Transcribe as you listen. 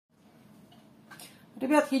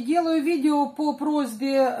Ребятки, делаю видео по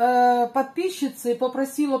просьбе подписчицы,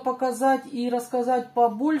 попросила показать и рассказать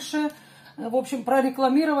побольше, в общем,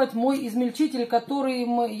 прорекламировать мой измельчитель,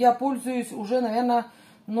 которым я пользуюсь уже, наверное,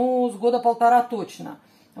 с года полтора точно.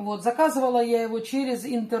 Вот, заказывала я его через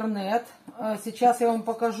интернет. Сейчас я вам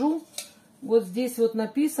покажу. Вот здесь вот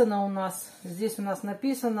написано у нас,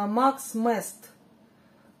 написано Max Mest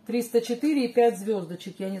 304 и 5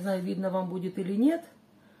 звездочек. Я не знаю, видно вам будет или нет.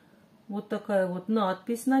 Вот такая вот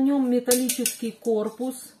надпись на нем. Металлический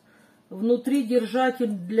корпус. Внутри держатель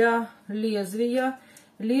для лезвия.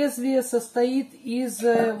 Лезвие состоит из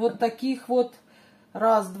вот таких вот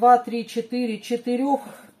раз, два, три, четырех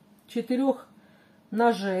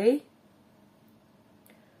ножей.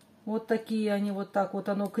 Вот такие они, вот так вот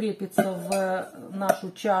оно крепится в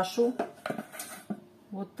нашу чашу.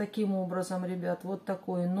 Вот таким образом, ребят, вот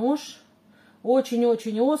такой нож.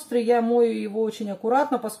 Очень-очень острый, я мою его очень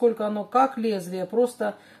аккуратно, поскольку оно как лезвие,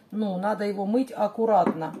 просто, надо его мыть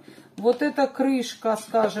аккуратно. Вот эта крышка,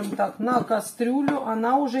 скажем так, на кастрюлю,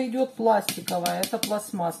 она уже идет пластиковая, это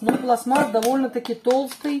пластмасс. Но пластмасс довольно-таки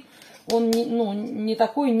толстый, он не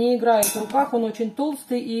такой, не играет в руках, он очень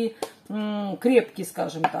толстый и крепкий,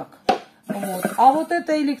 скажем так. Вот. А вот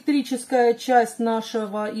эта электрическая часть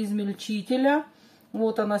нашего измельчителя,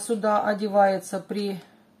 вот она сюда одевается при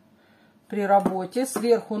работе,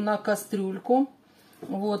 сверху на кастрюльку.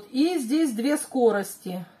 Вот. И здесь две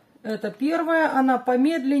скорости. Это первая, она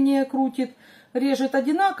помедленнее крутит, режет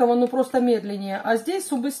одинаково, но просто медленнее. А здесь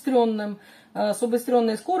с убыстренной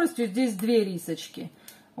скоростью, здесь две рисочки.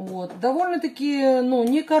 Вот. Довольно-таки,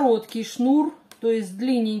 не короткий шнур, то есть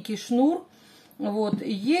длинненький шнур. Вот.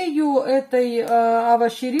 Ею, этой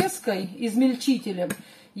овощерезкой, измельчителем,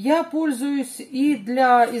 я пользуюсь и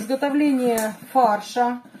для изготовления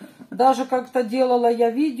фарша. Даже как-то делала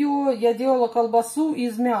я видео, я делала колбасу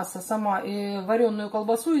из мяса сама, вареную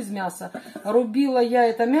колбасу из мяса. Рубила я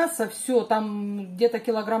это мясо, все, там где-то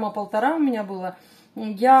килограмма полтора у меня было.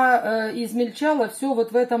 Я измельчала все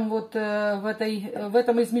вот в этом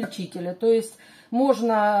измельчителе. То есть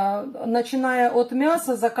можно, начиная от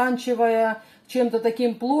мяса, заканчивая чем-то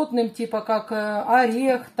таким плотным, типа как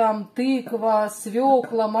орех, там, тыква,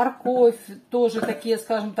 свекла, морковь, тоже такие,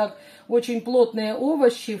 скажем так, очень плотные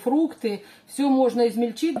овощи, фрукты, все можно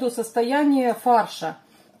измельчить до состояния фарша.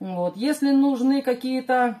 Вот. Если нужны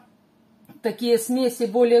какие-то такие смеси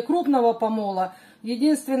более крупного помола,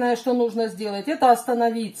 единственное, что нужно сделать, это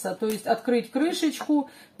остановиться, то есть открыть крышечку,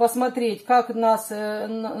 посмотреть, как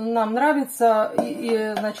нам нравится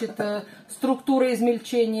структура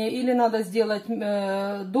измельчения, или надо сделать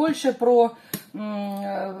дольше,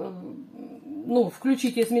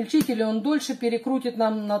 включить измельчитель, и он дольше перекрутит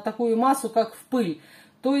нам на такую массу, как в пыль.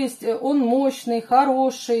 То есть он мощный,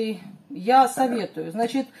 хороший, я советую.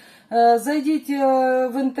 Значит, зайдите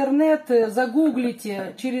в интернет,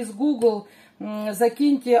 загуглите через Google,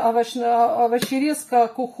 закиньте овощерезка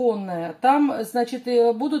кухонная. Там, значит,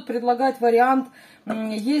 будут предлагать вариант.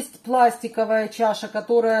 Есть пластиковая чаша,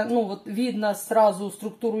 которая, видно сразу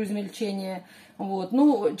структуру измельчения. Вот.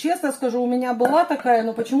 Честно скажу, у меня была такая,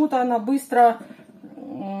 но почему-то она быстро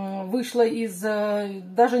вышла из,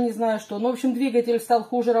 даже не знаю что. В общем, двигатель стал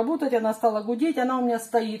хуже работать, она стала гудеть. Она у меня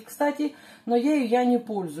стоит, кстати, но я не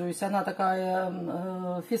пользуюсь. Она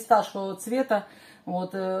такая фисташкового цвета.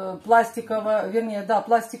 Вот,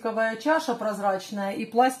 пластиковая чаша прозрачная и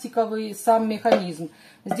пластиковый сам механизм.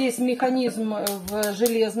 Здесь механизм в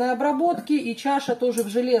железной обработке и чаша тоже в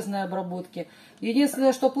железной обработке.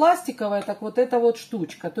 Единственное, что пластиковая, так вот эта вот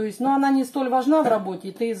штучка. То есть, она не столь важна в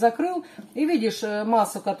работе. Ты закрыл и видишь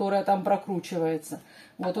массу, которая там прокручивается.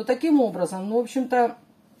 Вот таким образом. В общем-то,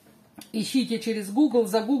 ищите через Google,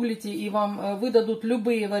 загуглите, и вам выдадут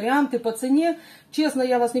любые варианты по цене. Честно,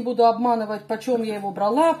 я вас не буду обманывать, почем я его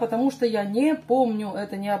брала, потому что я не помню,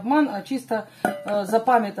 это не обман, а чисто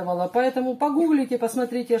запамятовала. Поэтому погуглите,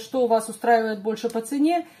 посмотрите, что вас устраивает больше по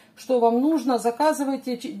цене, что вам нужно,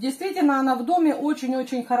 заказывайте. Действительно, она в доме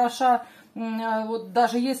очень-очень хороша. Вот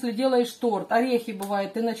даже если делаешь торт, орехи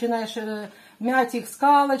бывает, ты начинаешь мять их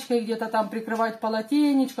скалочкой, где-то там прикрывать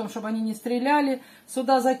полотенечком, чтобы они не стреляли.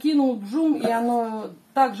 Сюда закинул бжум, и оно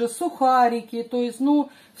также сухарики. То есть,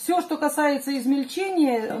 все, что касается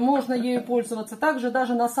измельчения, можно ею пользоваться. Также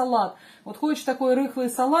даже на салат. Вот хочешь такой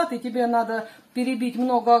рыхлый салат, и тебе надо перебить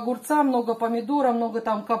много огурца, много помидора, много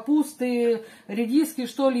там капусты, редиски,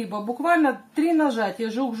 что-либо. Буквально 3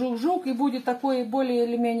 нажатия, жук-жук-жук, и будет такой более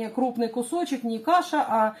или менее крупный кусочек, не каша,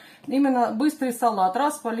 а именно быстрый салат.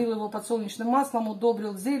 Раз, полил его подсолнечным маслом,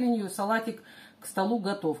 удобрил зеленью, салатик к столу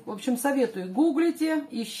готов. В общем, советую, гуглите,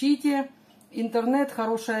 ищите. Интернет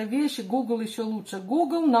хорошая вещь, Google еще лучше.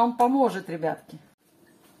 Google нам поможет, ребятки.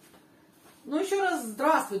 Ну, еще раз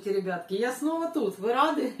здравствуйте, ребятки. Я снова тут. Вы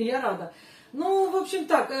рады? Я рада. Ну, в общем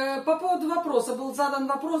так, по поводу вопроса. Был задан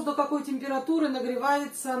вопрос, до какой температуры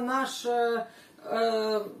нагревается наш...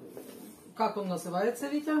 как он называется,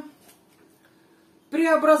 Витя?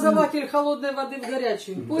 Преобразователь холодной воды в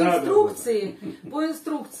горячую. По инструкции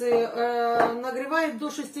нагревает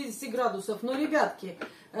до 60 градусов. Но, ребятки,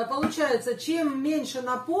 получается, чем меньше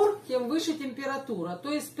напор, тем выше температура. То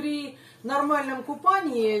есть при нормальном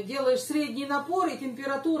купании делаешь средний напор, и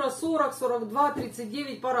температура 40, 42,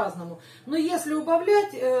 39 по-разному. Но если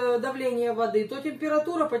убавлять давление воды, то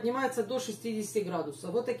температура поднимается до 60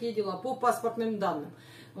 градусов. Вот такие дела по паспортным данным.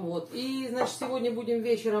 Вот. И, значит, сегодня будем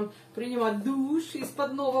вечером принимать душ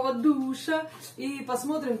из-под нового душа и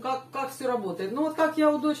посмотрим, как все работает. Ну, вот как я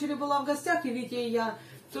у дочери была в гостях, и Витя, и я,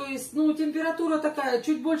 то есть, ну, температура такая,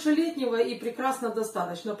 чуть больше летнего и прекрасно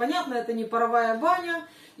достаточно. Понятно, это не паровая баня,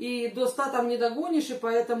 и до 100 там не догонишь, и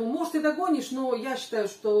поэтому, может, и догонишь, но я считаю,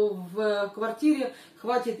 что в квартире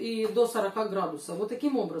хватит и до 40 градусов. Вот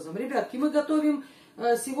таким образом. Ребятки, мы готовим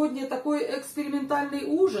сегодня такой экспериментальный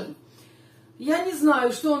ужин. Я не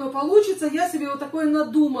знаю, что оно получится, я себе вот такое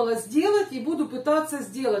надумала сделать и буду пытаться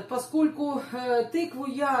сделать, поскольку тыкву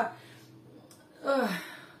я...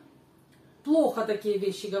 плохо такие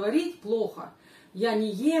вещи говорить, плохо. Я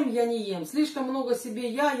не ем. Слишком много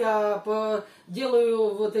себе я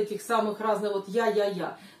делаю вот этих самых разных вот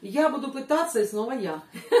я. Я буду пытаться, и снова я.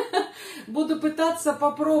 Буду пытаться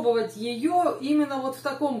попробовать ее именно вот в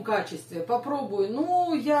таком качестве. Попробую.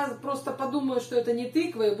 Ну, я просто подумаю, что это не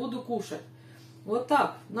тыква, и буду кушать. Вот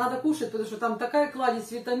так. Надо кушать, потому что там такая кладезь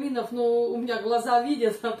витаминов, ну, у меня глаза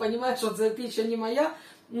видят, понимаешь, что эта пища не моя.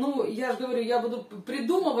 Ну, я же говорю, я буду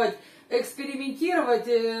придумывать, экспериментировать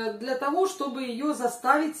для того, чтобы ее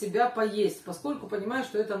заставить себя поесть, поскольку понимаю,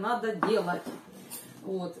 что это надо делать.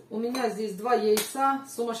 Вот. У меня здесь 2 яйца,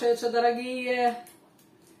 сумасшедшие дорогие.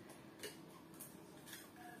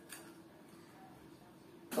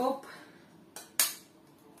 Оп.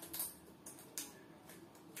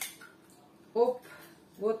 Оп.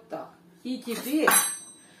 Вот так. И теперь...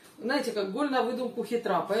 Знаете, как голь на выдумку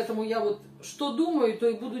хитра. Поэтому я вот что думаю, то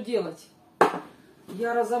и буду делать.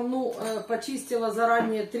 Я разомну, почистила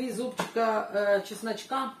заранее 3 зубчика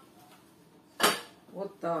чесночка.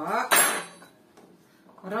 Вот так.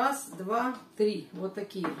 1, 2, 3. Вот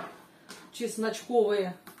такие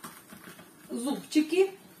чесночковые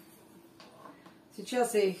зубчики.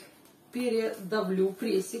 Сейчас я их передавлю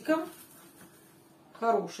прессиком.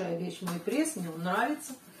 Хорошая вещь, мой пресс, мне он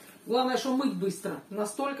нравится. Главное, что мыть быстро,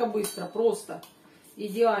 настолько быстро, просто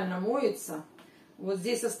идеально моется. Вот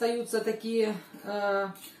здесь остаются такие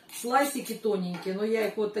слайсики тоненькие, но я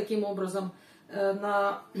их вот таким образом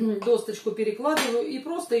на досточку перекладываю и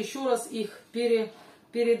просто еще раз их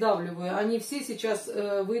передавливаю. Они все сейчас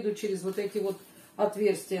выйдут через вот эти вот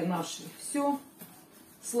отверстия наши. Все,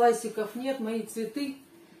 слайсиков нет, мои цветы.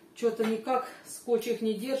 Что-то никак скотч их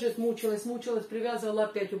не держит, мучилась, привязывала,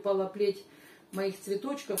 опять упала плеть моих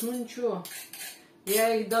цветочков. Ну ничего,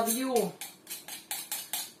 я их добью.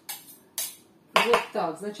 Вот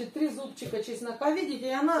так, значит, 3 зубчика чеснока, видите,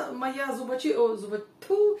 и она, моя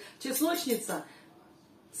чесночница,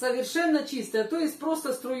 совершенно чистая, то есть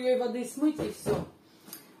просто струей воды смыть и все.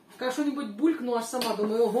 Как что-нибудь булькну, аж сама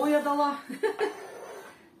думаю, ого, я дала.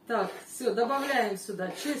 Так, все, добавляем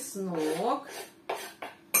сюда чеснок.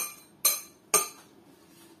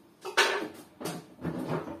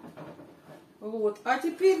 Вот. А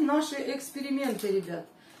теперь наши эксперименты, ребят.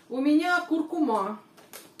 У меня куркума.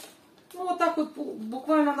 Ну, вот так вот,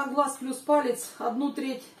 буквально на глаз плюс палец,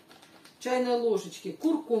 1/3 чайной ложечки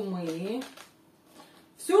куркумы.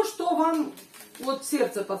 Все, что вам вот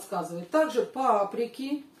сердце подсказывает. Также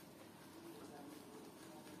паприки.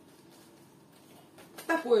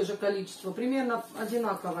 Такое же количество, примерно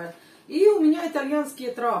одинаковое. И у меня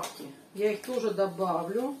итальянские травки. Я их тоже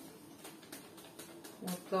добавлю.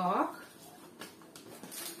 Вот так.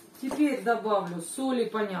 Теперь добавлю соли,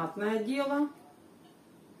 понятное дело.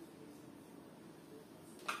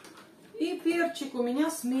 И перчик. У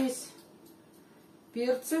меня смесь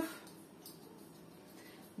перцев.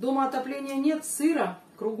 Дома отопления нет, сыра.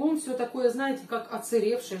 Кругом все такое, знаете, как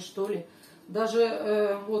отсыревшее, что ли.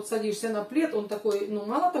 Даже вот садишься на плед, он такой, ну,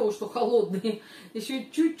 мало того, что холодный, еще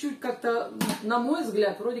чуть-чуть как-то, на мой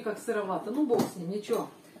взгляд, вроде как сыровато. Ну, бог с ним, ничего.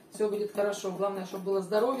 Все будет хорошо. Главное, чтобы было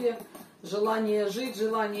здоровье, желание жить,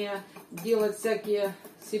 желание делать всякие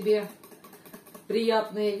себе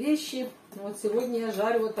приятные вещи. Вот сегодня я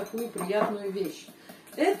жарю вот такую приятную вещь.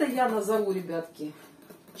 Это я назову, ребятки,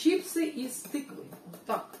 чипсы из тыквы. Вот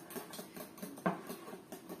так.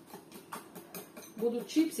 Будут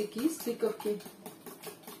чипсики из тыковки.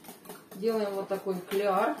 делаем вот такой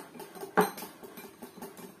кляр.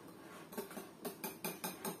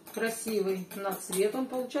 Красивый на цвет он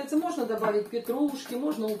получается. Можно добавить петрушки,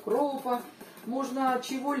 можно укропа, можно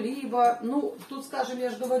чего-либо. Ну, тут, скажем,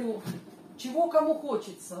 я же говорю, чего кому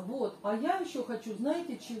хочется. Вот. А я еще хочу,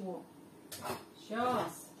 знаете чего?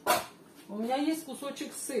 Сейчас. У меня есть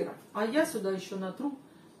кусочек сыра. А я сюда еще натру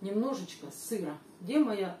немножечко сыра. Где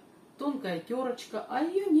моя тонкая терочка? А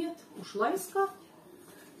ее нет. Ушла искать.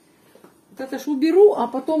 Вот это ж уберу, а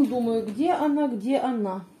потом думаю, где она, где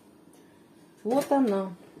она. Вот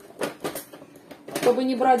она. Чтобы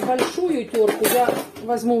не брать большую терку, я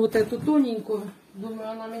возьму вот эту тоненькую.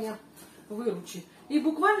 Думаю, она меня выручит. И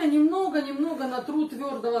буквально немного натру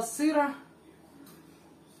твердого сыра,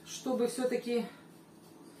 чтобы все-таки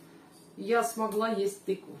я смогла есть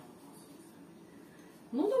тыкву.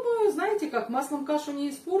 Ну, думаю, знаете как, маслом кашу не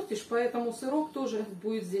испортишь, поэтому сырок тоже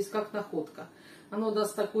будет здесь как находка. Оно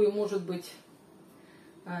даст такую, может быть,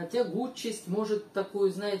 тягучесть, может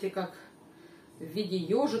такую, знаете, как в виде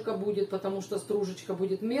ежика будет, потому что стружечка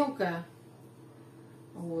будет мелкая.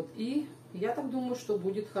 Вот, и я так думаю, что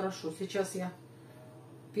будет хорошо. Сейчас я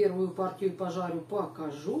первую партию пожарю,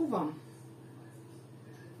 покажу вам.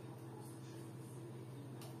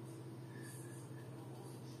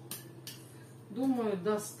 Думаю,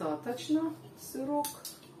 достаточно сырок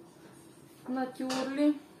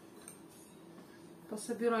натерли.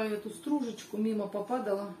 Пособираю эту стружечку, мимо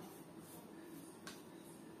попадала.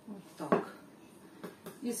 Вот так.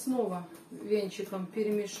 И снова венчиком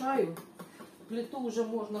перемешаю. Плиту уже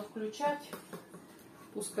можно включать.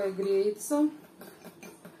 Пускай греется.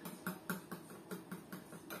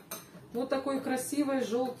 Вот такой красивый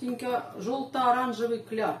желто-оранжевый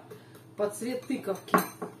кляр под цвет тыковки.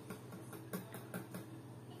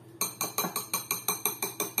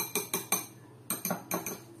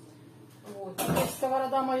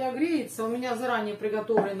 Сковорода моя греется, у меня заранее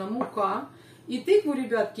приготовлена мука. И тыкву,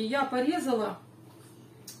 ребятки, я порезала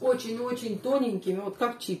очень-очень тоненькими, вот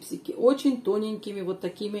как чипсики, очень тоненькими вот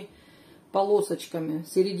такими полосочками.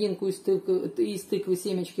 Серединку из тыквы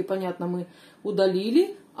семечки, понятно, мы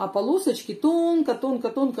удалили, а полосочки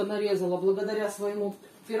тонко-тонко-тонко нарезала благодаря своему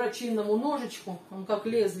перочинному ножичку, он как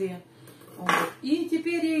лезвие. Вот. И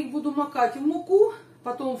теперь я их буду макать в муку,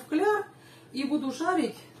 потом в кляр. И буду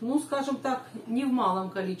жарить, ну, скажем так, не в малом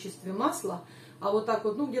количестве масла, а вот так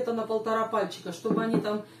вот, ну, где-то на 1,5 пальчика, чтобы они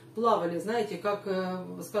там плавали, знаете, как,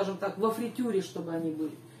 скажем так, во фритюре, чтобы они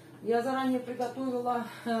были. Я заранее приготовила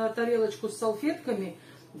тарелочку с салфетками,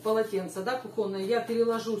 полотенца, да, кухонные. Я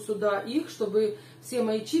переложу сюда их, чтобы все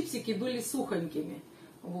мои чипсики были сухонькими.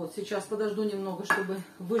 Вот, сейчас подожду немного, чтобы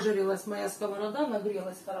выжарилась моя сковорода,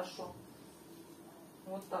 нагрелась хорошо.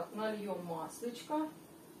 Вот так, нальем маслечко.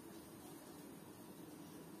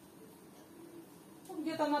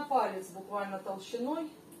 Где-то на палец буквально толщиной,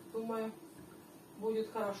 думаю, будет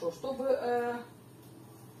хорошо. Чтобы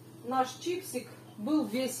наш чипсик был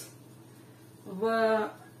весь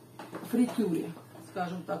в фритюре.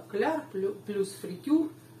 Скажем так, кляр плюс фритюр.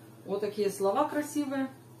 Вот такие слова красивые.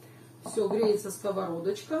 Все, греется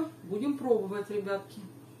сковородочка. Будем пробовать, ребятки.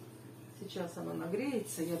 Сейчас она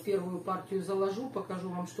нагреется. Я первую партию заложу, покажу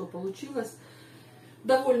вам, что получилось.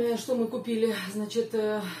 Довольная, что мы купили, значит,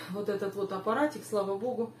 вот этот вот аппаратик, слава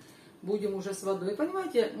богу, будем уже с водой.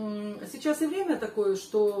 Понимаете, сейчас и время такое,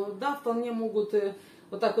 что, да, вполне могут,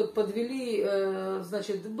 вот так вот подвели,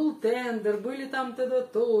 значит, был тендер, были там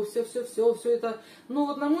то, все это. Но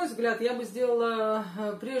вот, на мой взгляд, я бы сделала,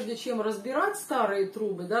 прежде чем разбирать старые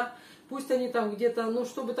трубы, да, пусть они там где-то, ну,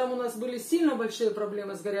 чтобы там у нас были сильно большие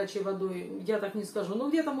проблемы с горячей водой, я так не скажу. Ну,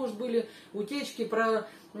 где-то, может, были утечки,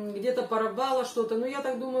 где-то порвало что-то. Но я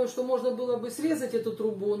так думаю, что можно было бы срезать эту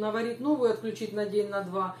трубу, наварить новую, отключить на день, на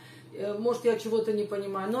два. Может, я чего-то не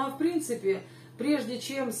понимаю. Ну, а в принципе, прежде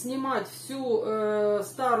чем снимать всю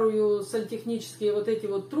старую сантехнические вот эти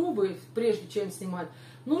вот трубы, прежде чем снимать,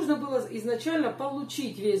 нужно было изначально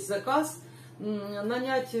получить весь заказ,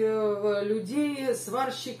 нанять людей,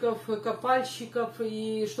 сварщиков, копальщиков,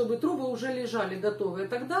 и чтобы трубы уже лежали готовые.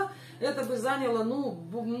 Тогда это бы заняло, ну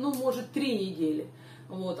может, 3 недели.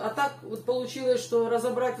 Вот. А так вот получилось, что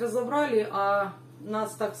разобрали, а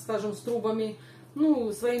нас, так скажем, с трубами,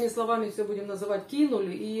 ну, своими словами все будем называть,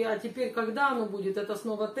 кинули. А теперь, когда оно будет, это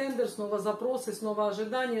снова тендер, снова запросы, снова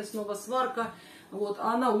ожидание, снова сварка. Вот.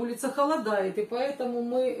 А на улице холодает, и поэтому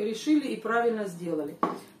мы решили и правильно сделали.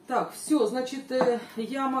 Так, все, значит,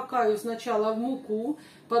 я макаю сначала в муку,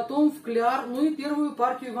 потом в кляр, ну и первую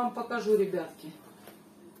партию вам покажу, ребятки.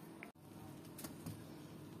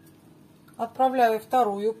 Отправляю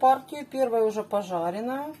вторую партию, первая уже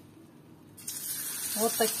пожаренная.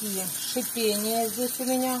 Вот такие шипения здесь у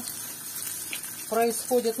меня.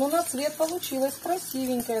 происходит. Но на цвет получилось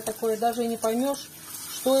красивенькое такое. Даже не поймешь,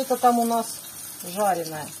 что это там у нас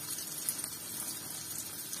жареное.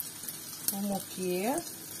 В муке,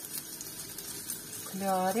 в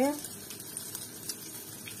кляре.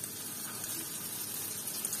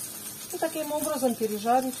 И таким образом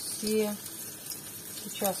пережарю все.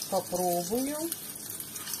 Сейчас попробую.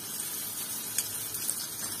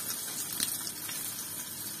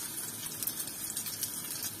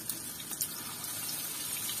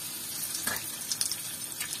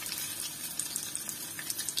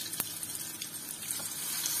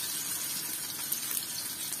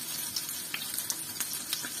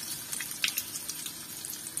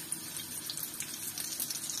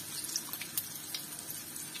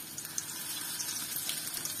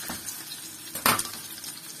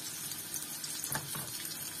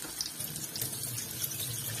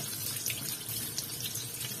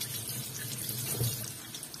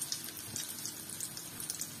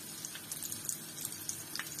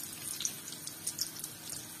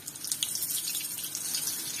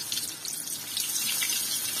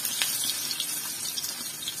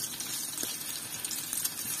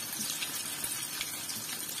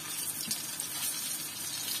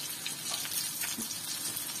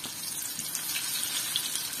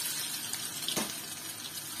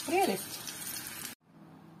 Прелесть.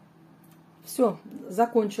 Все,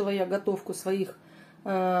 закончила я готовку своих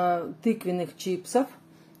тыквенных чипсов.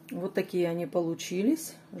 Вот такие они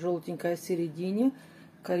получились. Желтенькая в середине,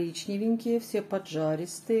 коричневенькие, все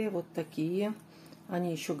поджаристые. Вот такие.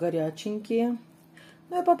 Они еще горяченькие.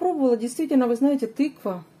 Ну, я попробовала. Действительно, вы знаете,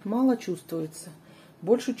 тыква мало чувствуется.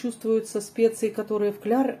 Больше чувствуются специи, которые в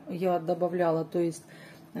кляр я добавляла. То есть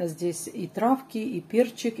здесь и травки, и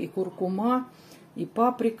перчик, и куркума, и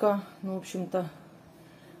паприка. Ну, в общем-то,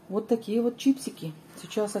 вот такие вот чипсики.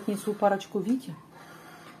 Сейчас отнесу парочку Вите.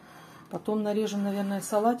 Потом нарежем, наверное,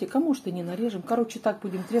 салатик. А может и не нарежем. Короче, так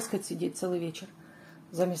будем трескать, сидеть целый вечер.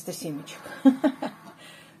 За место семечек.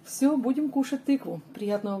 Все, будем кушать тыкву.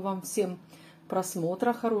 Приятного вам всем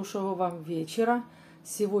просмотра. Хорошего вам вечера.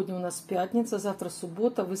 Сегодня у нас пятница, завтра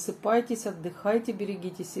суббота. Высыпайтесь, отдыхайте,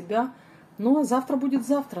 берегите себя. Ну, а завтра будет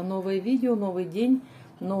завтра. Новое видео, новый день,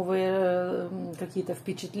 новые какие-то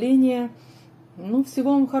впечатления. Ну,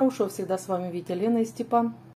 всего вам хорошего. Всегда с вами Витя, Лена и Степан.